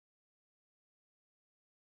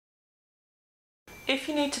If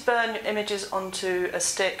you need to burn your images onto a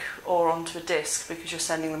stick or onto a disc because you're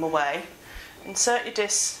sending them away, insert your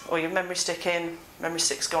disc or your memory stick in, memory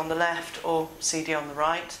sticks go on the left or CD on the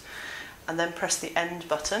right, and then press the end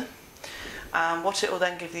button. What it will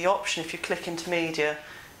then give you the option, if you click into media,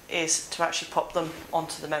 is to actually pop them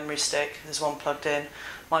onto the memory stick. There's one plugged in.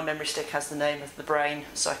 My memory stick has the name of the brain,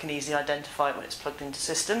 so I can easily identify it when it's plugged into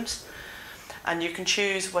systems. And you can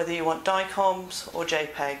choose whether you want DICOMs or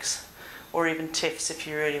JPEGs, or even TIFFs if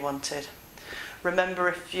you really wanted. Remember,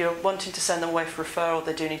 if you're wanting to send them away for referral,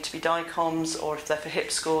 they do need to be DICOMs, or if they're for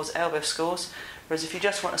hip scores, elbow scores. Whereas if you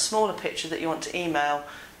just want a smaller picture that you want to email,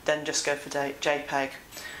 then just go for JPEG.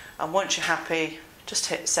 And once you're happy, just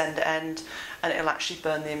hit send end, and it'll actually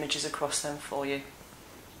burn the images across them for you.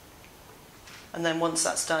 And then once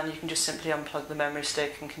that's done, you can just simply unplug the memory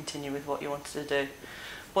stick and continue with what you wanted to do.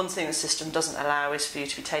 One thing the system doesn't allow is for you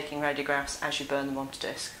to be taking radiographs as you burn them onto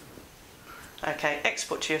disk. Okay,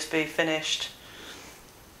 export to USB, finished,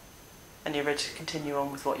 and you're ready to continue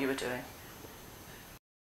on with what you were doing.